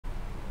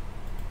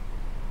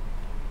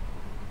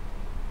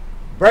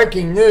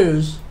Breaking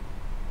news.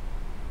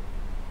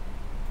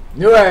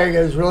 Newegg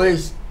has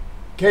released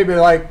Kaby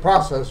Lake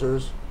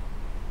processors.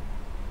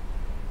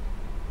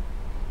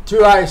 2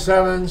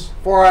 i7s,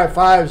 4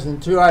 i5s,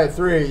 and 2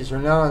 i3s are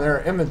now in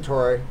their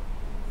inventory.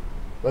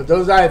 But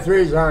those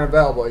i3s aren't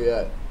available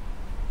yet.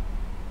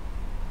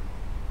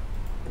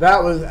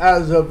 That was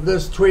as of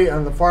this tweet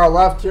on the far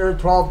left here,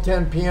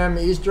 12:10 p.m.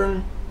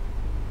 Eastern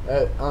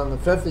on the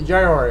 5th of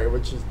January,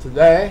 which is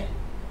today.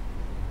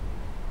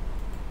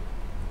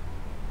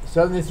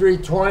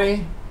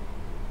 7320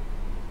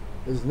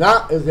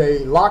 is a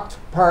locked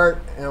part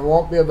and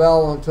won't be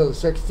available until the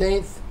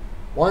 16th.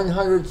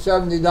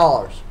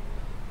 $170.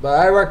 But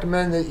I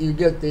recommend that you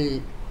get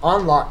the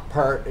unlocked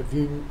part if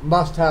you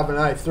must have an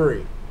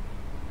i3.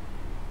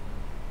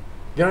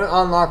 Get an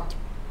unlocked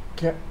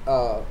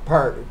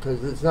part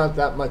because it's not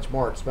that much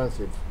more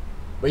expensive.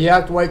 But you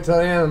have to wait till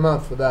the end of the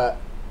month for that.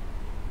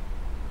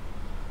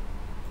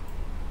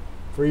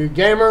 For you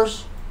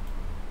gamers,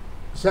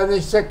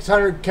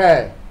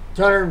 7600K,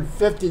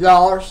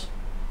 $250.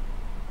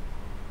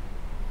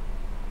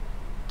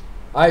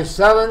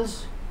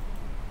 i7s,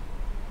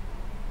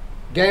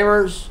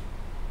 gamers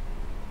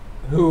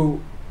who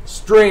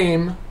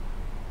stream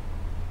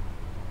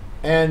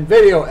and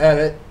video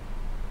edit,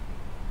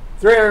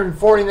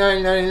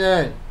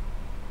 $349.99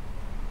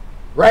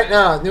 right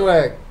now at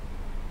Newegg.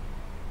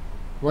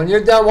 When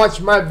you're done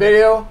watching my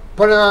video,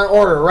 put it on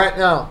order right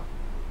now.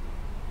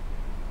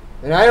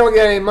 And I don't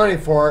get any money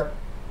for it,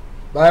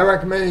 but I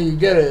recommend that you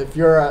get it if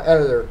you're an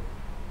editor,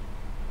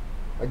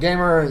 a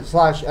gamer and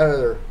slash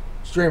editor,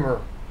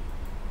 streamer.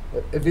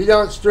 If you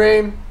don't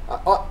stream,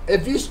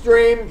 if you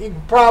stream, you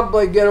can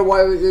probably get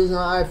away with using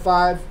an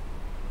i5,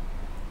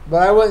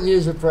 but I wouldn't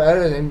use it for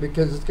editing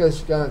because it's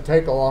just going to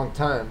take a long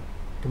time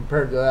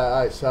compared to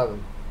that i7.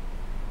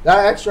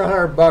 That extra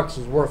 $100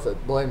 is worth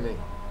it, believe me.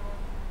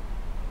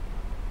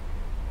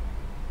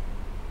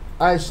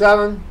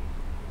 i7,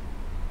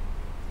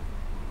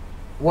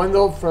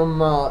 Wendell from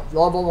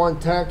Level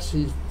 1 Techs,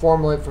 he's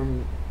formerly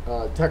from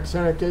Tech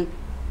Syndicate.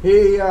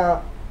 He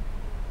got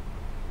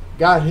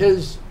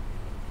his,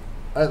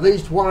 at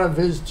least one of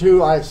his 2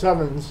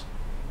 i7s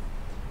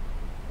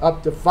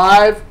up to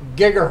 5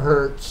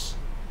 gigahertz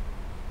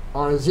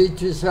on a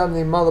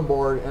Z270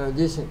 motherboard and a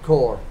decent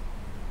cooler.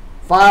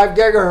 5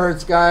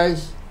 gigahertz,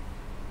 guys.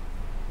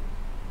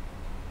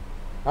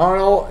 I don't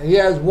know, he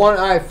has one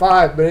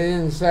i5, but he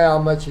didn't say how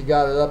much he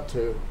got it up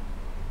to.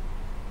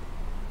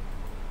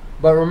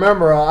 But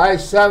remember,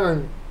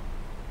 i7,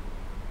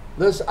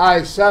 this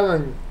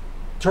i7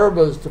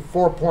 turbos to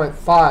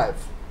 4.5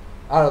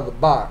 out of the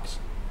box.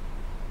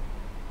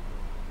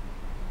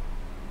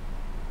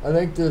 I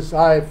think this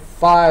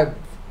i5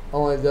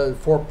 only does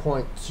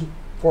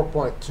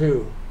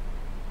 4.2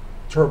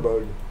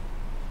 turboed.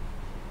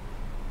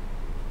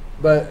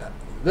 But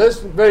this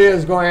video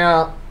is going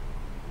out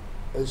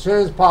as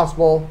soon as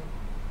possible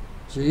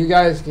so you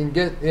guys can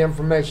get the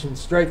information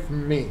straight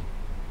from me.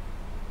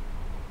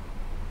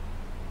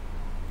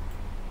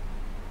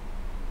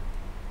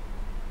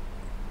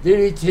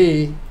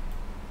 DDT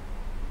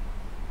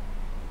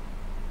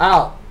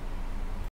out.